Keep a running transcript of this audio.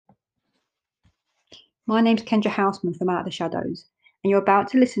My name's Kendra Houseman from Out of the Shadows, and you're about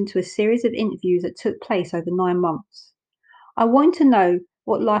to listen to a series of interviews that took place over 9 months. I wanted to know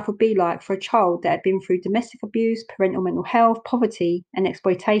what life would be like for a child that had been through domestic abuse, parental mental health, poverty, and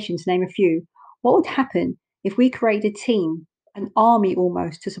exploitation, to name a few. What would happen if we created a team, an army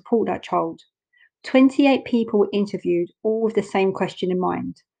almost, to support that child? 28 people were interviewed, all with the same question in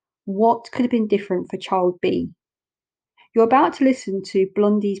mind. What could have been different for child B? You're about to listen to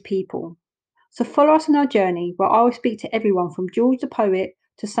Blondie's People. So follow us on our journey where I will speak to everyone from George the poet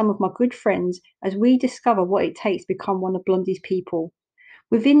to some of my good friends as we discover what it takes to become one of Blondie's people.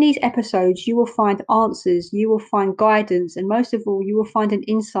 Within these episodes, you will find answers, you will find guidance, and most of all, you will find an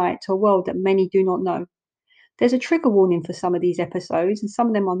insight to a world that many do not know. There's a trigger warning for some of these episodes, and some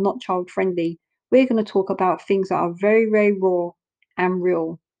of them are not child friendly. We're going to talk about things that are very, very raw and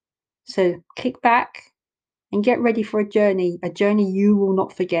real. So kick back and get ready for a journey you will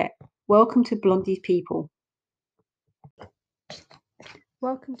not forget. Welcome to Blondie's People.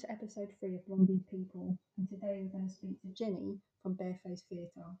 Welcome to episode 3 of Blondie's People, and today we're going to speak to Jenny from Barefaced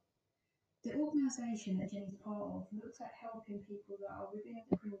Theatre. The organisation that Jenny's part of looks at helping people that are within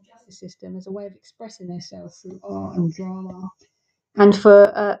the criminal justice system as a way of expressing themselves through art and drama. And for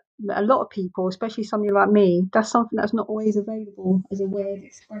a lot of people, especially somebody like me, that's something that's not always available as a way of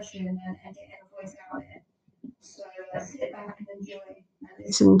expression and getting a voice out there. So sit back and enjoy and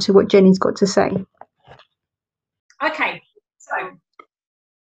listen to what Jenny's got to say. Okay, so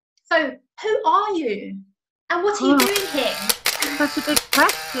who are you and what are you doing here? Such a big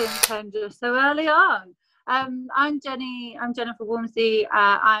question, Kendra, so early on. I'm Jennifer Walmsley.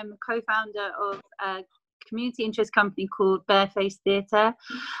 I'm a co-founder of a community interest company called Barefaced Theatre.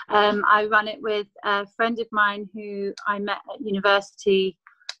 I run it with a friend of mine who I met at university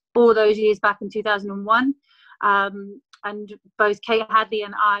all those years back in 2001. And both Kate Hadley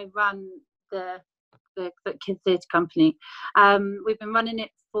and I run the Kids Theatre Company. We've been running it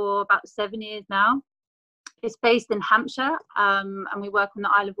for about 7 years now. It's based in Hampshire, and we work on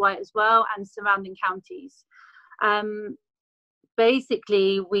the Isle of Wight as well and surrounding counties.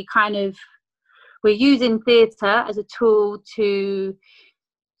 Basically, we're using theatre as a tool to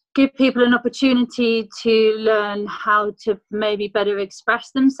give people an opportunity to learn how to maybe better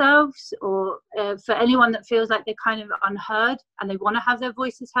express themselves, or for anyone that feels like they're kind of unheard and they want to have their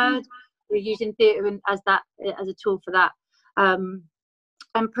voices heard, we're using theatre as a tool for that. And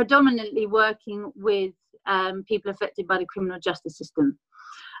predominantly working with people affected by the criminal justice system.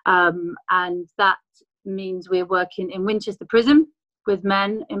 And that means we're working in Winchester Prison with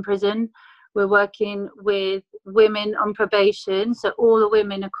men in prison. We're working with women on probation. So all the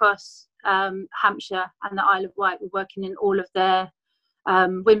women across Hampshire and the Isle of Wight, we're working in all of their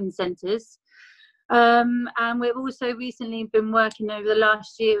women's centres. And we've also recently been working over the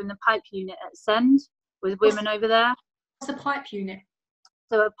last year in the PIPE unit at Send with women over there. What's a PIPE unit?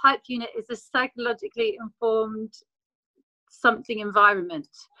 So a PIPE unit is a psychologically informed something environment.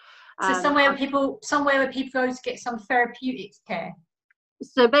 So somewhere where people go to get some therapeutic care.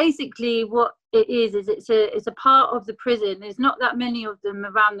 So basically what it is it's a part of the prison. There's not that many of them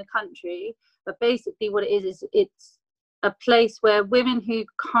around the country, but basically what it is it's a place where women who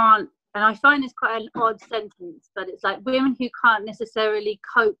can't, and I find it's quite an odd sentence, but it's like women who can't necessarily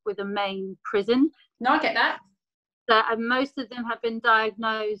cope with a main prison. No, I get that. And most of them have been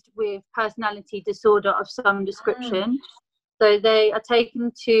diagnosed with personality disorder of some description. So they are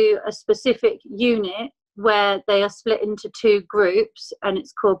taken to a specific unit where they are split into 2 groups, and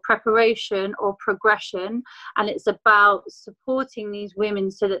it's called preparation or progression, and it's about supporting these women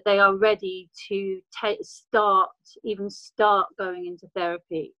so that they are ready to start going into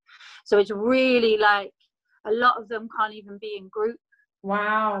therapy. So it's really like a lot of them can't even be in group.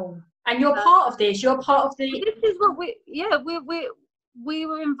 Wow. And you're part of this. You're part of the. This is what we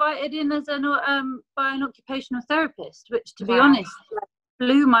were invited in as by an occupational therapist, which, to be honest,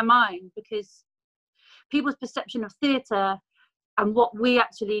 blew my mind, because people's perception of theatre and what we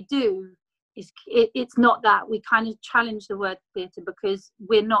actually do is it's not that. We kind of challenge the word theatre, because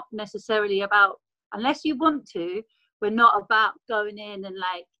we're not necessarily about, unless you want to, we're not about going in and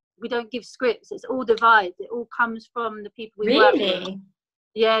like, we don't give scripts. It's all devised. It all comes from the people we work with.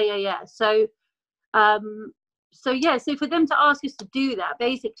 Yeah. So for them to ask us to do that,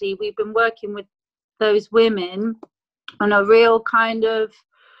 basically we've been working with those women on a real kind of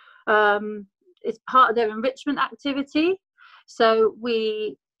it's part of their enrichment activity. So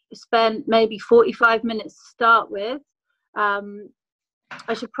we spent maybe 45 minutes to start with. I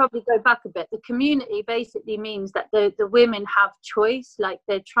should probably go back a bit. The community basically means that the women have choice, like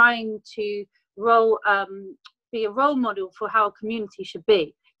they're trying to be a role model for how a community should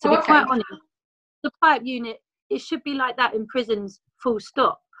be. To be quite honest, the pipe unit, it should be like that in prisons, full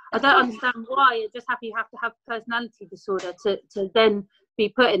stop. I don't understand why you just have to have personality disorder to then be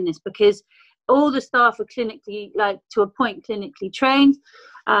put in this, because all the staff are clinically, like to a point, clinically trained.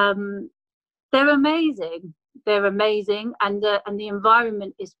 They're amazing. They're amazing, and the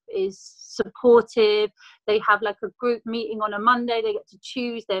environment is supportive. They have like a group meeting on a Monday. They get to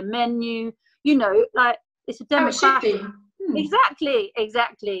choose their menu. You know, like it's a democratic. It should be.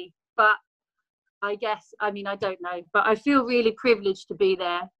 Exactly. But I guess, I mean, I don't know, but I feel really privileged to be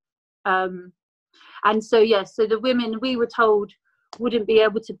there. And so yes, so the women we were told wouldn't be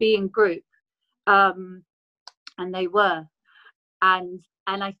able to be in group, and they were. And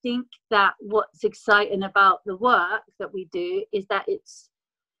I think that what's exciting about the work that we do is that it's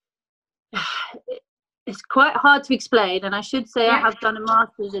quite hard to explain. And I should say I have done a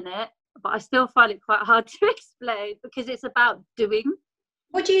master's in it, but I still find it quite hard to explain, because it's about doing.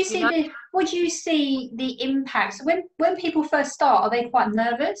 What do you see? What do you see the impact? So when people first start, are they quite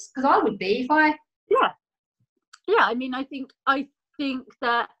nervous? Because I would be if I. Yeah. I mean, I think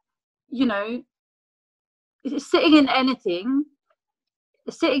that, you know, sitting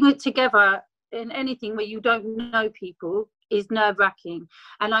together in anything where you don't know people is nerve-wracking.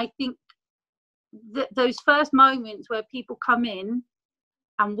 And I think that those first moments where people come in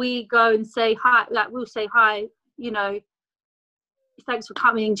and we go and say hi, like we'll say hi, you know, thanks for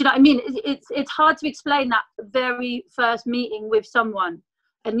coming. Do you know what I mean? It's hard to explain that very first meeting with someone.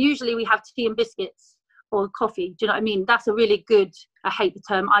 And usually we have tea and biscuits or coffee. Do you know what I mean? That's a really good, I hate the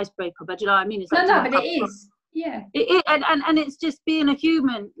term icebreaker, but do you know what I mean? It's like no, but it is. Yeah. And it's just being a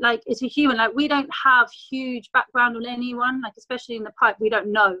human. Like, it's a human. Like, we don't have huge background on anyone. Like, especially in the pipe, we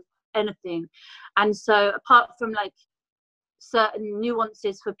don't know anything. And so apart from like certain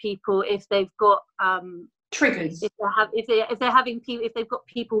nuances for people, if they've got triggers, if they've got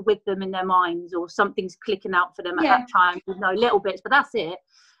people with them in their minds, or something's clicking out for them at that time, you know, little bits, but that's it.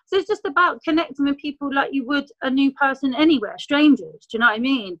 So it's just about connecting with people like you would a new person anywhere, strangers. Do you know what I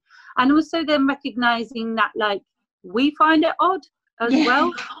mean? And also then recognizing that, like, we find it odd as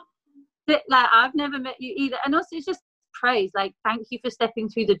well. That, like, I've never met you either. And also it's just praise, like, thank you for stepping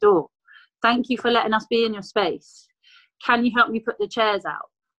through the door. Thank you for letting us be in your space. Can you help me put the chairs out?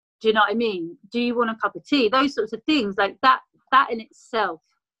 Do you know what I mean? Do you want a cup of tea? Those sorts of things, like that in itself,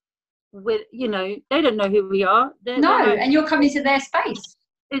 with, you know, they don't know who we are. And you're coming to their space.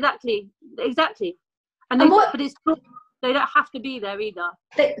 Exactly. And but it's not, they don't have to be there either.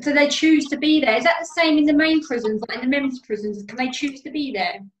 So they choose to be there. Is that the same in the main prisons, like in the men's prisons? Can they choose to be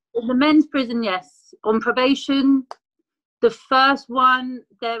there? In the men's prison, yes. On probation, the first one,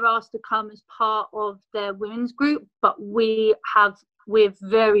 they're asked to come as part of their women's group, but we're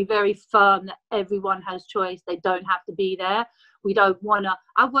very, very firm that everyone has choice. They don't have to be there. We don't want to.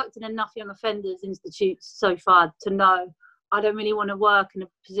 I've worked in enough young offenders institutes so far to know I don't really want to work in a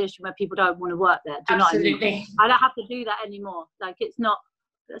position where people don't want to work there. Do you know what I mean? I don't have to do that anymore. Like, that's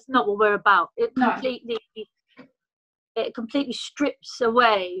not what we're about. It completely strips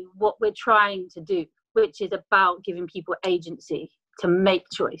away what we're trying to do, which is about giving people agency to make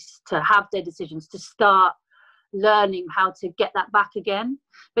choice, to have their decisions, to start learning how to get that back again.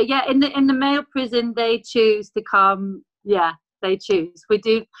 But yeah, in the male prison, they choose to come. Yeah, they choose.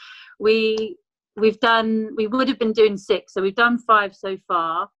 We would have been doing 6, so we've done 5 so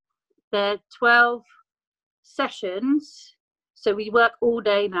far. They're 12 sessions, so we work all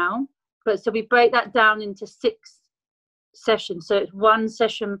day now, but so we break that down into 6 sessions, so it's 1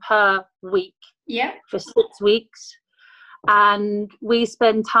 session per week for 6 weeks. And we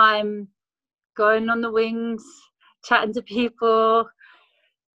spend time going on the wings, chatting to people,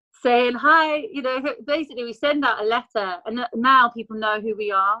 saying hi, you know. Basically we send out a letter, and now people know who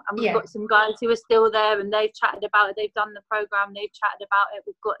we are. And we've got some guys who are still there, and they've chatted about it, they've done the program, they've chatted about it.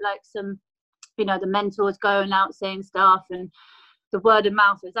 We've got like some, you know, the mentors going out saying stuff, and the word of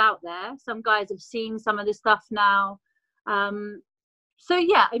mouth is out there. Some guys have seen some of the stuff now. So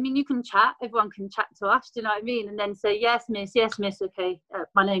yeah, I mean, you can chat, everyone can chat to us, do you know what I mean? And then say, yes miss, okay,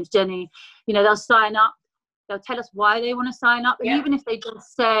 my name's Jenny. You know, they'll sign up. They'll tell us why they want to sign up. And even if they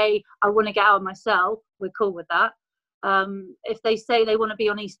just say, I want to get out myself, we're cool with that. If they say they want to be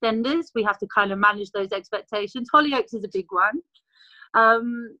on EastEnders, we have to kind of manage those expectations. Hollyoaks is a big one.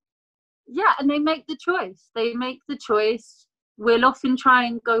 Yeah, and they make the choice. We'll often try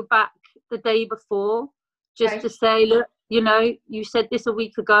and go back the day before just to say, look, you know, you said this a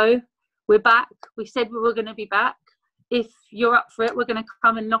week ago. We're back. We said we were going to be back. If you're up for it, we're going to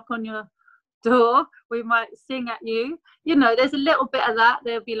come and knock on your door. We might sing at you. You know, there's a little bit of that.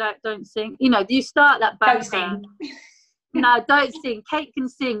 They'll be like, don't sing. You know, you start that banter. No, don't sing. Kate can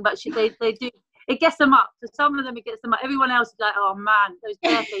sing, but they do. it gets them up. For some of them, it gets them up. Everyone else is like, oh man, those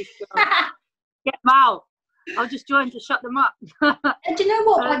barefaced girls, get them out. I'll just join to shut them up. And do you know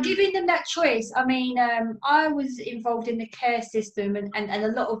what? By giving them that choice, I mean, I was involved in the care system and a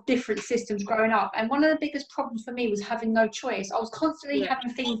lot of different systems growing up. And one of the biggest problems for me was having no choice. I was constantly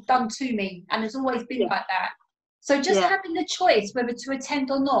having things done to me, and it's always been like that. So just having the choice whether to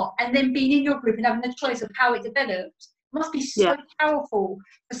attend or not, and then being in your group and having the choice of how it develops, must be so powerful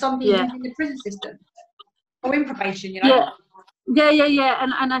for somebody who's in the prison system or in probation, you know? Yeah.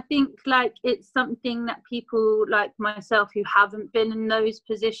 And I think like it's something that people like myself who haven't been in those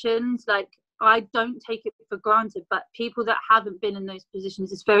positions, like I don't take it for granted, but people that haven't been in those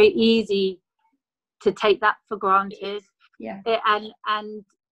positions, it's very easy to take that for granted. And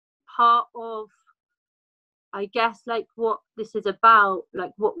part of, I guess, like what this is about,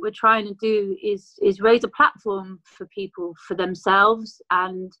 like what we're trying to do is raise a platform for people, for themselves,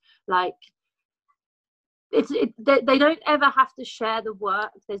 and like they don't ever have to share the work.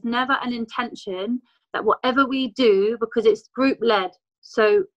 There's never an intention that whatever we do, because it's group led,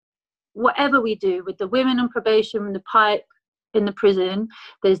 so whatever we do with the women on probation, the pipe in the prison,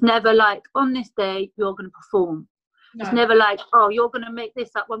 there's never like, on this day you're going to perform. No. It's never like, oh, you're going to make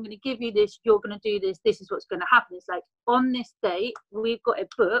this up, I'm going to give you this, you're going to do this, this is what's going to happen. It's like, on this date we've got it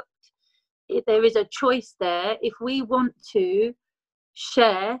booked. There is a choice there. If we want to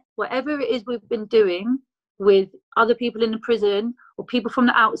share whatever it is we've been doing with other people in the prison or people from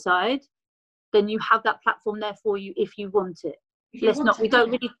the outside, then you have that platform there for you if you want it. We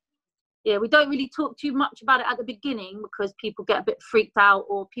don't really talk too much about it at the beginning, because people get a bit freaked out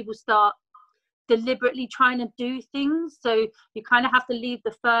or people start deliberately trying to do things. So you kind of have to leave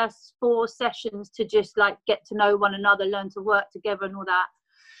the first 4 sessions to just like get to know one another, learn to work together and all that.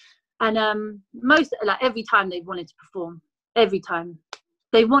 And most, like every time they've wanted to perform, every time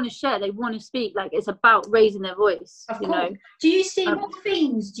they want to share, they want to speak, like it's about raising their voice. Of course. Do you see what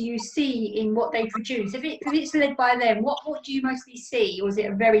themes do you see in what they produce? If it's led by them, what do you mostly see, or is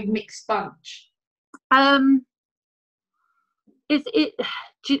it a very mixed bunch?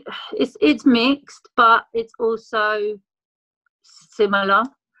 It's mixed, but it's also similar.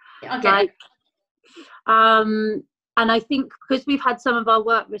 Okay. And I think because we've had some of our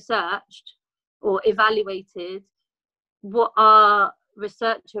work researched or evaluated, what our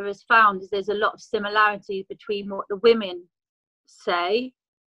researcher has found is there's a lot of similarities between what the women say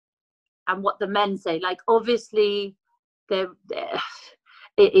and what the men say. Like obviously it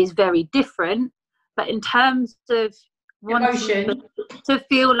is very different, but in terms of wanting to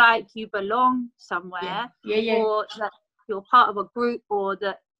feel like you belong somewhere, or that you're part of a group, or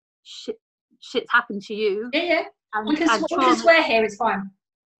that shit's happened to you. We can swear here, it's fine.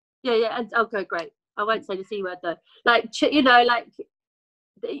 Okay, great. I won't say the C word though. Like, you know, like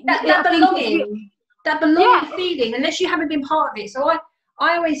that belonging, feeling, unless you haven't been part of it. So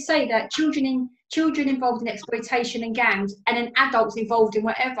I always say that children involved in exploitation and gangs, and then adults involved in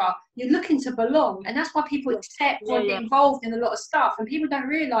whatever, you're looking to belong, and that's why people accept or get involved in a lot of stuff. And people don't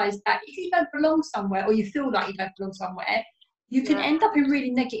realise that if you don't belong somewhere, or you feel like you don't belong somewhere, you can end up in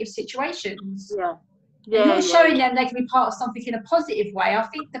really negative situations. You're showing them they can be part of something in a positive way. I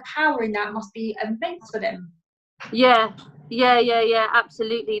think the power in that must be immense for them.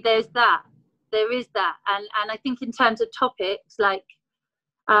 Absolutely. There is that, and I think in terms of topics, like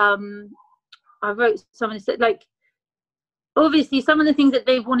I wrote something that said, like, obviously some of the things that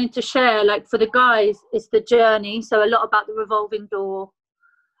they've wanted to share, like for the guys, is the journey. So a lot about the revolving door.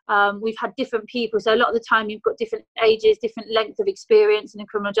 We've had different people. So a lot of the time you've got different ages, different length of experience in the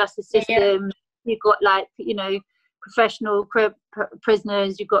criminal justice system. You've got, like, you know, professional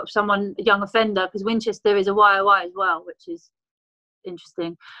prisoners. You've got someone, a young offender, because Winchester is a YOI as well, which is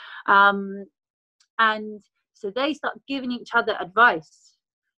interesting. And so they start giving each other advice.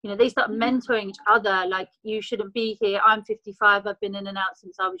 You know, they start mentoring each other, like, you shouldn't be here. I'm 55. I've been in and out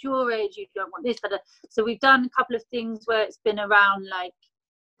since I was your age. You don't want this. So we've done a couple of things where it's been around, like,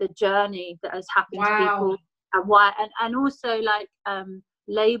 the journey that has happened to people, and why, and also, like,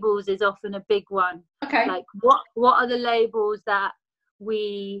 labels is often a big one. Okay. Like, what are the labels that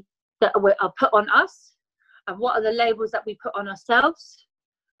are put on us, and what are the labels that we put on ourselves,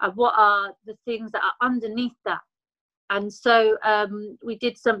 and what are the things that are underneath that? And so we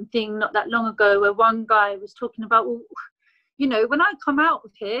did something not that long ago where one guy was talking about, well, you know, when I come out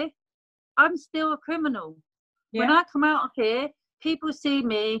of here, I'm still a criminal. When I come out of here, people see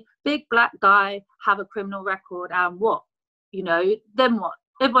me, big black guy, have a criminal record, and what? You know, then what?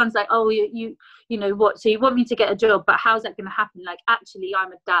 Everyone's like, oh, you know what? So you want me to get a job, but how's that going to happen? Like, actually,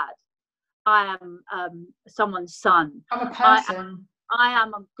 I'm a dad. I am someone's son. I'm a person. I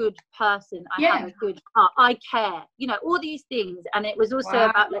am a good person. I have a good heart. I care. You know, all these things. And it was also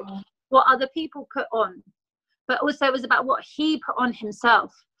about like what other people put on, but also it was about what he put on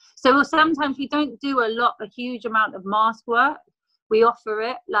himself. So sometimes we don't do a huge amount of mask work. We offer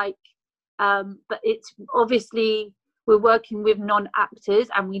it like, but it's obviously we're working with non-actors,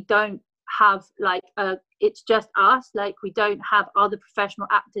 and we don't have like it's just us. Like we don't have other professional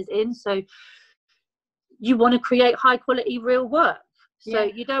actors in. So you want to create high quality real work. So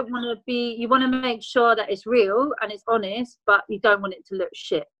you don't want to be, you want to make sure that it's real and it's honest, but you don't want it to look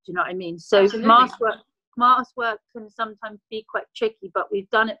shit. Do you know what I mean? So mask work can sometimes be quite tricky, but we've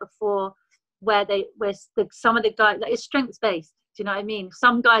done it before where some of the guys, like it's strengths based. Do you know what I mean?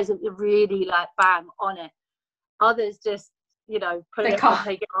 Some guys are really like bang on it. Others just, you know, put it on,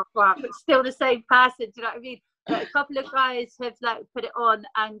 take it off, but still the same person. Do you know what I mean? Like a couple of guys have like put it on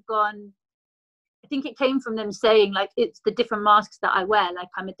and gone, I think it came from them saying like it's the different masks that I wear, like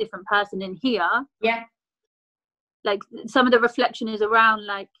I'm a different person in here. Yeah. Like some of the reflection is around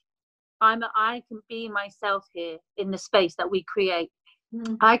like I can be myself here in the space that we create.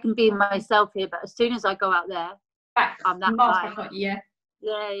 I can be myself here, but as soon as I go out there, I'm that guy.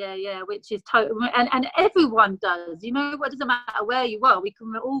 Yeah, which is total, and everyone does. You know, what doesn't matter where you are, we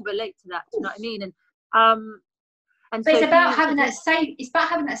can all relate to that. Do you know what I mean? And but it's about having that safe. It's about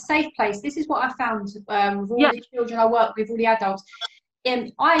having that safe place. This is what I found with all the children I work with, all the adults.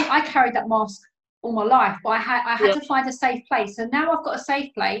 I carried that mask all my life, but I had to find a safe place. So now I've got a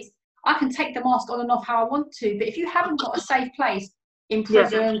safe place. I can take the mask on and off how I want to. But if you haven't got a safe place in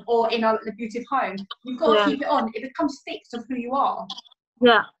prison or in an abusive home, you've got to keep it on. It becomes fixed of who you are.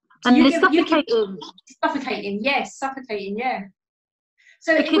 Yeah, so and it's suffocating. Suffocating. Yeah.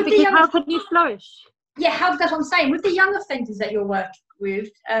 So because how can you flourish? Yeah, that's what I'm saying. With the young offenders that you're working with,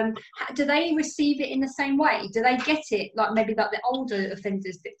 do they receive it in the same way? Do they get it like maybe like the older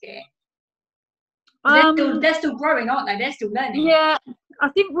offenders that get it? They're still growing, aren't they? They're still learning. Yeah, I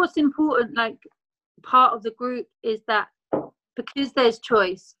think what's important, like part of the group, is that because there's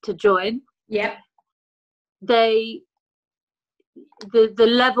choice to join. Yeah. The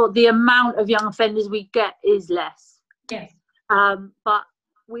level, the amount of young offenders we get is less. Yes. But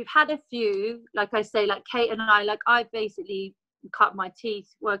we've had a few, like I say, like Kate and I, like I basically cut my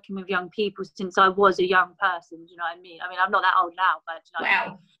teeth working with young people since I was a young person. Do you know what I mean? I mean, I'm not that old now, but you know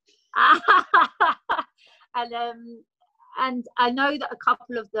what I mean? And I know that a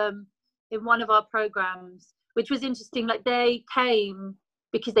couple of them in one of our programs, which was interesting, like they came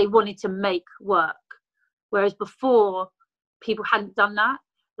because they wanted to make work, whereas before people hadn't done that.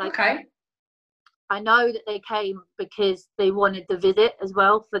 Like, I know that they came because they wanted the visit as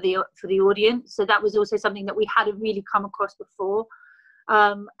well for the audience. So that was also something that we hadn't really come across before.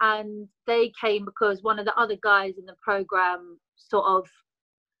 And they came because one of the other guys in the program sort of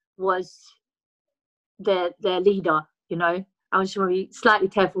was their leader. You know, I'm just want to be slightly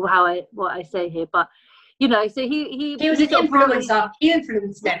careful what I say here, but you know, so he was an influencer. He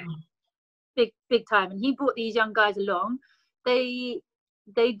influenced them big time, and he brought these young guys along. They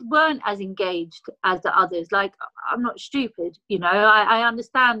weren't as engaged as the others. Like, I'm not stupid, you know. I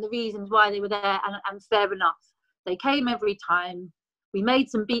understand the reasons why they were there, and fair enough. They came every time. We made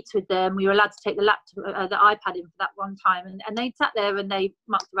some beats with them. We were allowed to take the laptop, the iPad in for that one time, and they sat there and they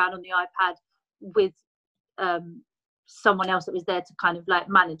mucked around on the iPad with someone else that was there to kind of like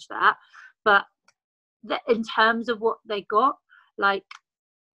manage that. But in terms of what they got, like,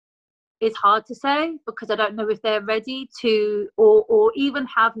 it's hard to say, because I don't know if they're ready to or even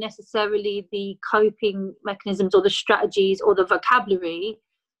have necessarily the coping mechanisms or the strategies or the vocabulary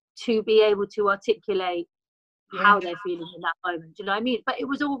to be able to articulate how they're feeling in that moment. Do you know what I mean? But it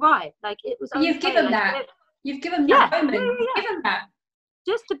was all right. Like, it was okay. You've given that. You've given that moment. You've given that.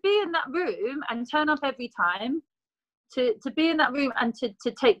 Just to be in that room and turn up every time, to be in that room and to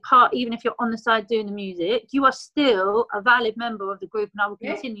take part, even if you're on the side doing the music, you are still a valid member of the group, and I will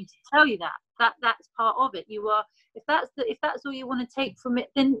continue to tell you that's part of it. You are, if that's all you want to take from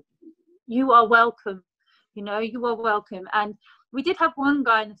it, then you are welcome. You know, you are welcome. And we did have one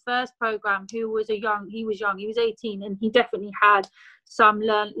guy in the first program who was young, he was 18, and he definitely had some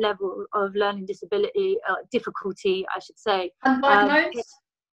level of learning disability, difficulty, I should say. Undiagnosed?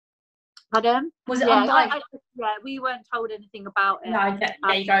 Pardon? Was it undiagnosed? Yeah, we weren't told anything about it. No, there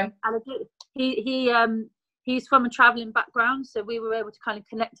you go. And he's from a travelling background, so we were able to kind of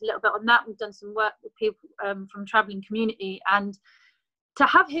connect a little bit on that. We've done some work with people from travelling community, and to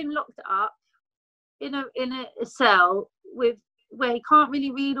have him locked up in a cell where he can't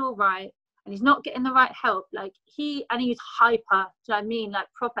really read or write, and he's not getting the right help, like he's hyper, do you know what I mean, like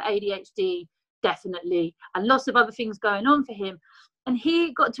proper ADHD, definitely, and lots of other things going on for him. and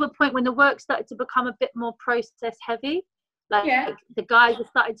he got to a point when the work started to become a bit more process heavy. Like the guys were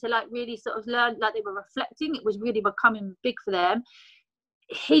starting to like really sort of learn, like they were reflecting. It was really becoming big for them.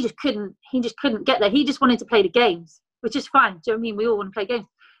 He just couldn't get there. He just wanted to play the games, which is fine. Do you know what I mean? We all want to play games.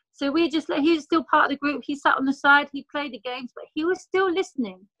 So we just he was still part of the group. He sat on the side, he played the games, but he was still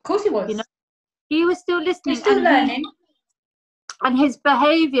listening. Of course he was. You know, he was still listening. He's still learning. And his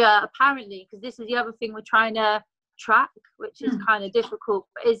behaviour, apparently, because this is the other thing we're trying to track, which is kind of difficult,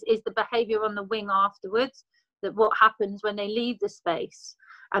 is the behaviour on the wing afterwards. That what happens when they leave the space.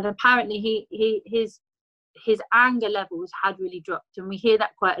 And apparently his anger levels had really dropped, and we hear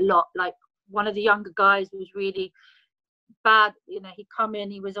that quite a lot. Like one of the younger guys was really bad, you know, he'd come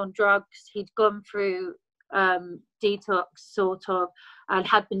in, he was on drugs, he'd gone through detox sort of, and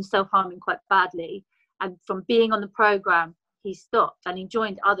had been self-harming quite badly, and from being on the program he stopped and he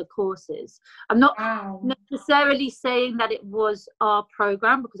joined other courses. I'm not necessarily saying that it was our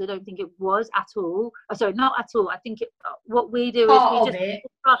program, because I don't think it was at all. Sorry, not at all. I think what we do is we just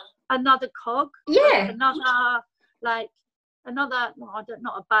got another cog, another like another, well,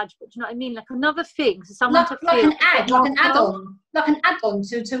 not a badge, but do you know what I mean, like another thing, so someone to like feel an add-on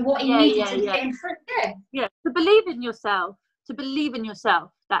to what he needed to get him through. To believe in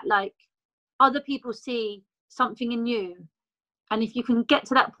yourself, that like other people see something in you, and if you can get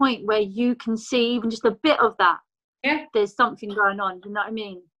to that point where you can see even just a bit of that, there's something going on. Do you know what I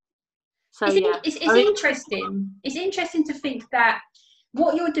mean? So it's interesting. It's interesting to think that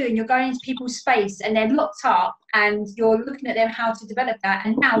what you're doing, you're going into people's space and they're locked up, and you're looking at them how to develop that.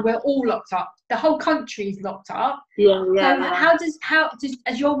 And now we're all locked up. The whole country is locked up. How does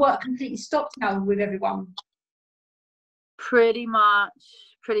has your work completely stopped now with everyone? Pretty much.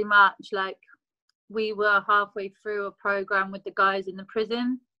 Like we were halfway through a program with the guys in the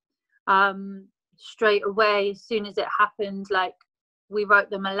prison. Straight away, as soon as it happened, like we wrote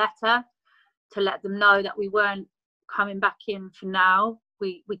them a letter to let them know that we weren't coming back in for now.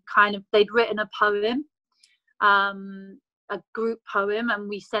 They'd written a poem, a group poem, and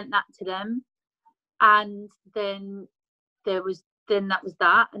we sent that to them. And then that was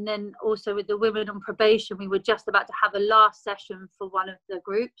that. And then also with the women on probation, we were just about to have a last session for one of the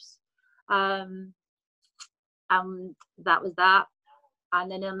groups, and that was that. And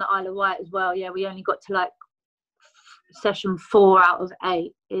then on the Isle of Wight as well, we only got to like session 4 out of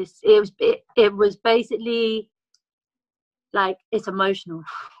 8. It was basically like, it's emotional.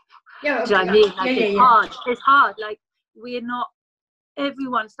 Do you know what I mean? Like, it's hard. Like, we're not,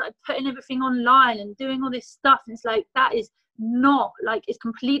 everyone started putting everything online and doing all this stuff, and it's like, that is not, like, it's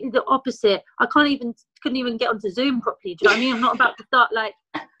completely the opposite. I couldn't even get onto Zoom properly. Do you know what I mean? I'm not about to start, like,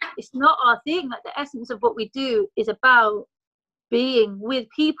 it's not our thing. Like, the essence of what we do is about being with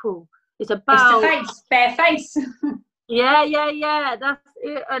people. It's about bare face. Yeah, that's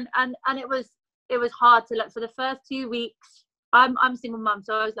it. And it was hard to, like, for the first 2 weeks, I'm a single mum,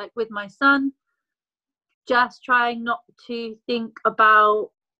 so I was like with my son, just trying not to think about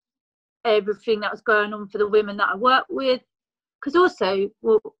everything that was going on for the women that I work with. Because also,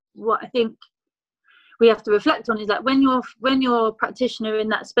 what I think we have to reflect on is that when you're a practitioner in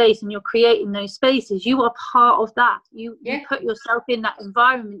that space and you're creating those spaces, you are part of that. You put yourself in that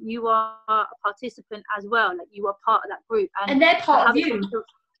environment. You are a participant as well. Like, you are part of that group, and they're part of you.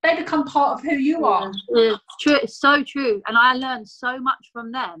 They become part of who you are. It's true. It's so true. And I learned so much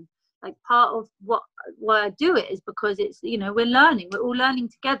from them. Like, part of why I do it is because it's, you know, we're all learning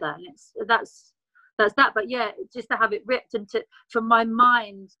together, and that's that. But just to have it ripped and from my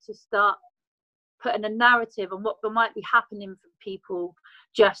mind to start putting a narrative on what might be happening for people,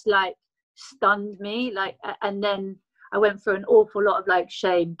 just like stunned me. Like, and then I went through an awful lot of like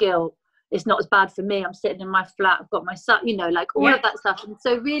shame, guilt. It's not as bad for me. I'm sitting in my flat. I've got my son, you know, like all of that stuff. And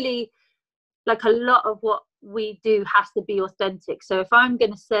so really, like, a lot of what we do has to be authentic. So if I'm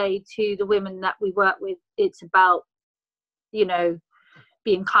going to say to the women that we work with, it's about, you know,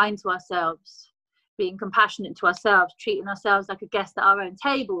 being kind to ourselves, being compassionate to ourselves, treating ourselves like a guest at our own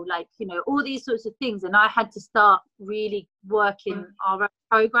table, like, you know, all these sorts of things. And I had to start really working our own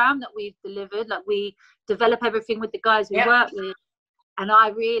program that we've delivered. Like, we develop everything with the guys we work with. And I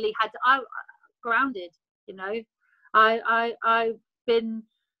really had to, I grounded, you know, I've been,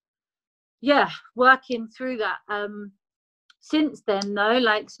 working through that. Since then though,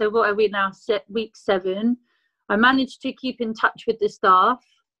 like, so what are we now, week 7, I managed to keep in touch with the staff.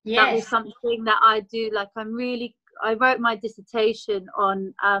 That is something that I do. Like, I wrote my dissertation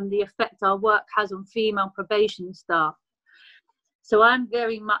on the effect our work has on female probation staff. So I'm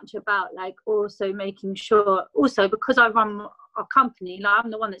very much about, like, also making sure, also because I run a company, like, I'm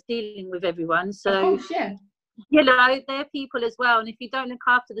the one that's dealing with everyone. So you know, they're people as well. And if you don't look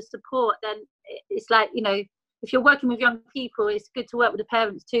after the support, then it's like, you know, if you're working with young people, it's good to work with the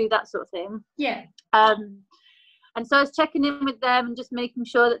parents too, that sort of thing. Yeah. And so I was checking in with them and just making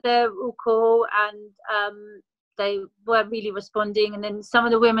sure that they're all cool, and they were really responding. And then some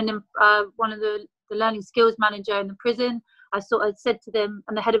of the women, one of the learning skills manager in the prison, I said to them,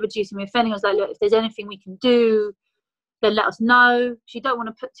 and the head of reducing reoffending, I was like, look, if there's anything we can do, then let us know. She don't want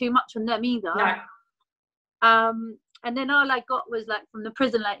to put too much on them either. No. And then all I got was like from the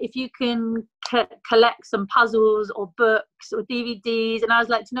prison, like, if you can collect some puzzles or books or DVDs. And I was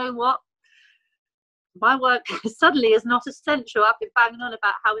like, do you know what? My work suddenly is not essential. I've been banging on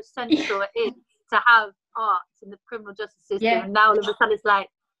about how essential it is to have arts in the criminal justice system. Yeah. And now all of a sudden it's like,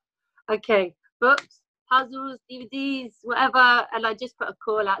 okay, books, puzzles, DVDs, whatever. And I just put a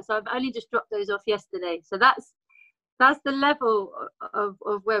call out. So I've only just dropped those off yesterday. So that's the level of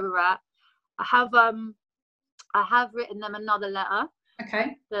where we're at. I have written them another letter.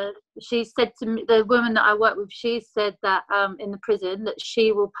 Okay. She said to me, the woman that I work with, she said that in the prison that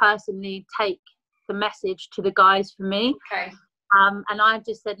she will personally take the message to the guys for me. Okay. And I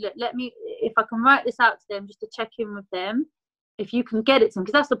just said, look, let me, if I can write this out to them, just to check in with them, if you can get it to them,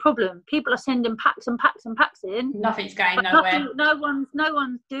 because that's the problem. People are sending packs and packs and packs in. Nothing's going nowhere. No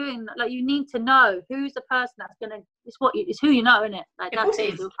one's doing, like, you need to know who's the person that's gonna. It's who you know, isn't it? Like, of course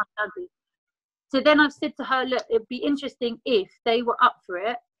it is. So then I've said to her, look, it'd be interesting if they were up for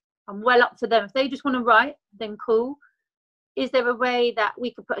it. I'm well up for them. If they just want to write, then cool. Is there a way that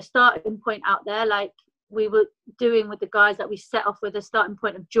we could put a starting point out there, like we were doing with the guys that we set off with, a starting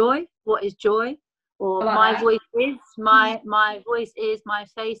point of joy? What is joy? Or my voice is, my voice is, my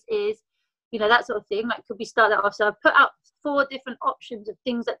face is, you know, that sort of thing. Like, could we start that off? So I've put out 4 different options of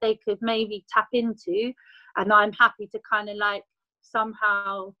things that they could maybe tap into, and I'm happy to kind of like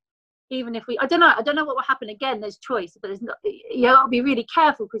somehow, even if I don't know what will happen. Again, there's choice, but there's not, you got to be really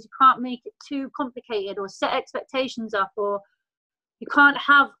careful, because you can't make it too complicated or set expectations up, or you can't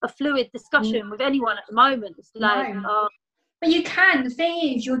have a fluid discussion with anyone at the moment. It's like, but you can. The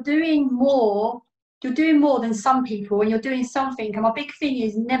thing is, you're doing more than some people, and you're doing something. And my big thing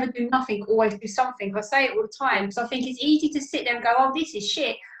is never do nothing, always do something. I say it all the time, because I think it's easy to sit there and go, oh, this is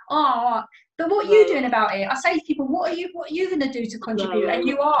shit. Oh, but what are you doing about it? I say to people, what are you going to do to contribute? And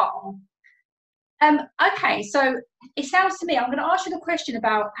you are. Okay, so it sounds to me, I'm going to ask you the question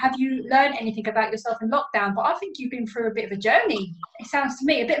about, have you learned anything about yourself in lockdown? But I think you've been through a bit of a journey. It sounds to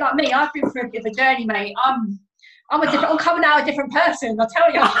me a bit like me. I've been through a bit of a journey, mate. I'm coming out a different person, I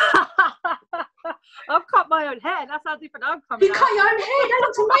tell you. I've cut my own hair. That's how different I'm coming out. You cut your own hair. That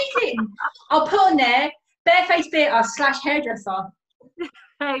looks amazing. I'll put on there, barefaced beater / hairdresser.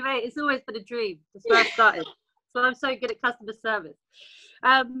 Hey, mate, it's always been a dream. That's where I started. So I'm so good at customer service.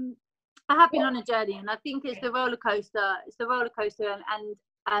 I have been on a journey, and I think it's the roller coaster. It's the roller coaster,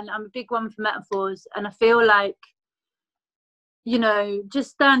 and I'm a big one for metaphors. And I feel like, you know,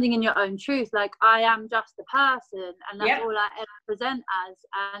 just standing in your own truth. Like, I am just a person, and that's all I ever present as.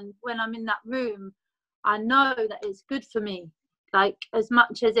 And when I'm in that room, I know that it's good for me. Like, as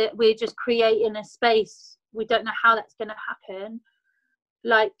much as we're just creating a space, we don't know how that's going to happen.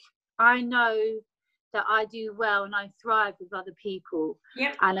 Like, I know that I do well and I thrive with other people.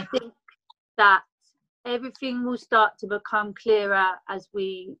 Yep. And I think that everything will start to become clearer as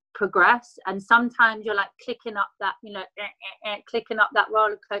we progress. And sometimes you're like clicking up that, you know, clicking up that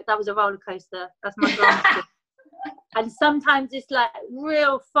roller coaster. That was a roller coaster. That's my drama. And sometimes it's like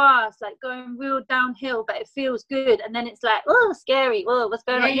real fast, like going real downhill, but it feels good. And then it's like, oh, scary. Oh, what's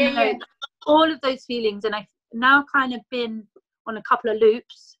going on? You know, all of those feelings. And I've now kind of been on a couple of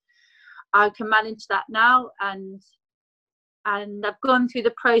loops. I can manage that now, and I've gone through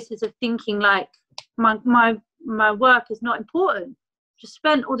the process of thinking like my work is not important. Just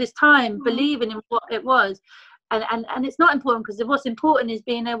spent all this time believing in what it was, and it's not important, because what's important is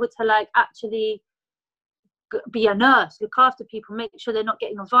being able to like actually be a nurse, look after people, make sure they're not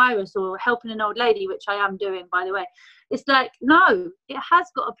getting a virus, or helping an old lady, which I am doing, by the way. It's like, no, it has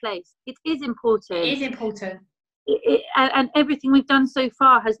got a place. It is important. It is important. And everything we've done so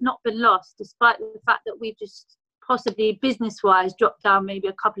far has not been lost, despite the fact that we've just possibly business-wise dropped down maybe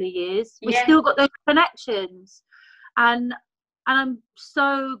a couple of years. We've still got those connections, and I'm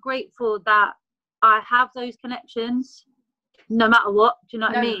so grateful that I have those connections, no matter what. Do you know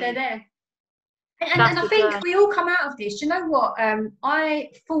what I mean? They're there. And I think we all come out of this. Do you know what? I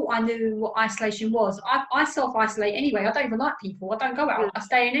thought I knew what isolation was. I self-isolate anyway. I don't even like people. I don't go out. I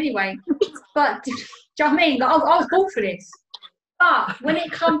stay in anyway. But do you know what I mean? Like, I was born for this. But when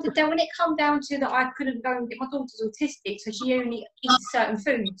it come down to that, I couldn't go and get, my daughter's autistic, so she only eats certain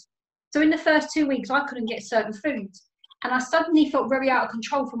foods. So in the first 2 weeks, I couldn't get certain foods. And I suddenly felt very out of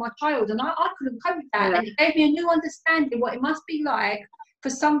control for my child. And I couldn't cope with that. And it gave me a new understanding what it must be like for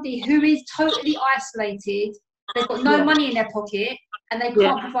somebody who is totally isolated. They've got no money in their pocket and they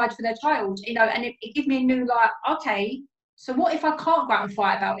can't provide for their child, you know. And it gave me a new, like, okay, so what if I can't go out and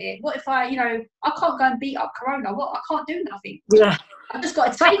fight about it? What if I, you know, I can't go and beat up Corona? What? I can't do nothing. Yeah. I've just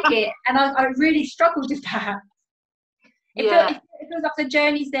got to take it. And I really struggled with that. It feels like the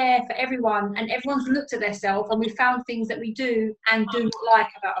journey's there for everyone, and everyone's looked at themselves, and we found things that we do and do not like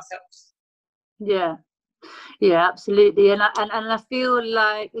about ourselves. Yeah, absolutely. And I feel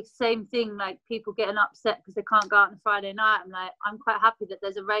like the same thing, like people getting upset because they can't go out on Friday night. I'm like, I'm quite happy that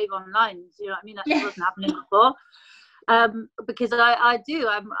there's a rave online. Do you know what I mean? That wasn't happening before. Because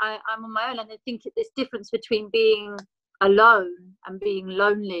I'm on my own, and I think this difference between being alone and being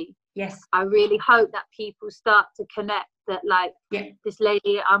lonely. Yes. I really hope that people start to connect that, like, this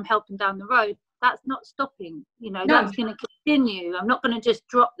lady I'm helping down the road, that's not stopping, you know. That's going to continue. I'm not going to just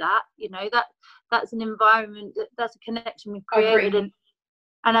drop that, you know. That's an environment, that's a connection we've created.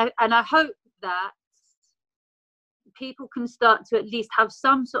 And I hope that people can start to at least have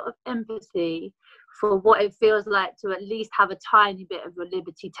some sort of empathy for what it feels like to at least have a tiny bit of your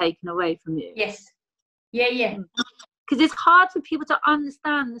liberty taken away from you. Yes. Yeah. Because it's hard for people to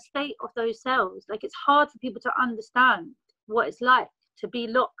understand the state of those cells. Like, it's hard for people to understand what it's like to be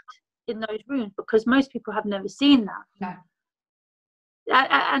locked in those rooms, because most people have never seen that. No.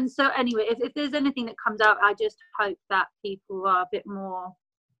 And so anyway, if there's anything that comes out, I just hope that people are a bit more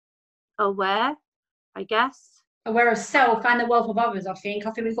aware, I guess. Aware of self and the wealth of others. I think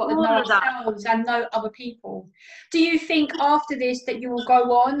we've got to know ourselves and know other people. Do you think after this that you will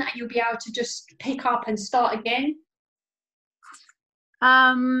go on and you'll be able to just pick up and start again?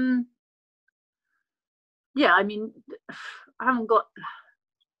 Yeah, I mean, I haven't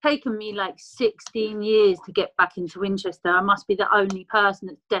taken me like 16 years to get back into Winchester. I must be the only person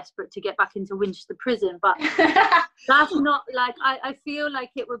that's desperate to get back into Winchester prison, but that's not, like, I feel like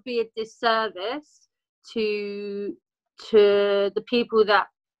it would be a disservice to the people that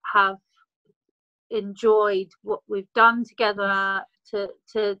have enjoyed what we've done together, to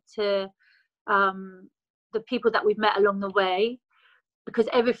the people that we've met along the way, because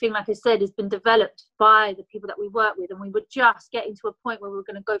everything, like I said, has been developed by the people that we work with, and we were just getting to a point where we were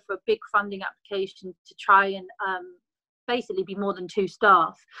going to go for a big funding application to try and basically be more than 2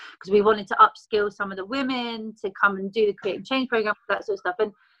 staff, because we wanted to upskill some of the women to come and do the Creating Change program, that sort of stuff.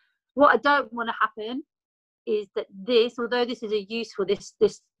 And what I don't want to happen is that although this is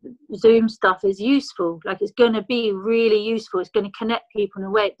this Zoom stuff is useful, like, it's going to be really useful, it's going to connect people in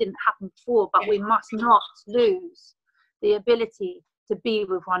a way it didn't happen before, but we must not lose the ability to be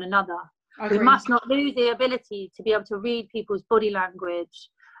with one another. We must not lose the ability to be able to read people's body language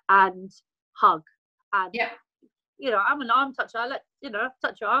and hug. And you know, I'm an arm toucher. I like, you know,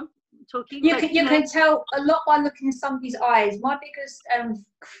 touch your arm, talking. You can tell a lot by looking in somebody's eyes. My biggest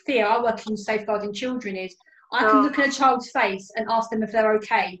fear, I work in safeguarding children, is I can look at a child's face and ask them if they're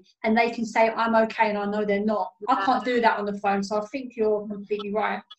okay, and they can say I'm okay, and I know they're not. I can't do that on the phone, so I think you're completely right.